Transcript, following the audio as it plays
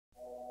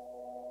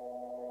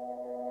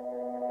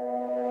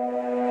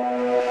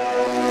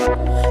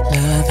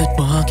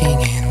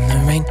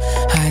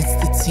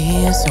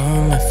tears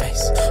on my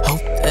face.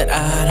 Hope that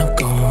I don't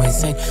go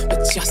insane,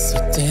 but you're so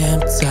damn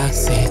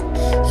toxic.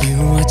 You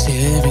watch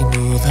every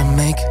move I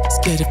make,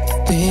 scared of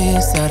the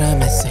things that I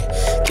might say.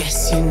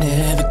 Guess you're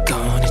never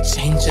gonna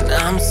change, and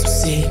I'm so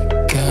sick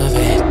of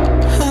it.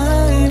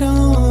 I'd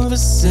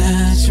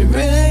oversaturate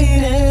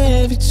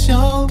every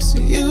joke so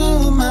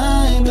you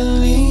might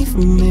believe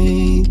me.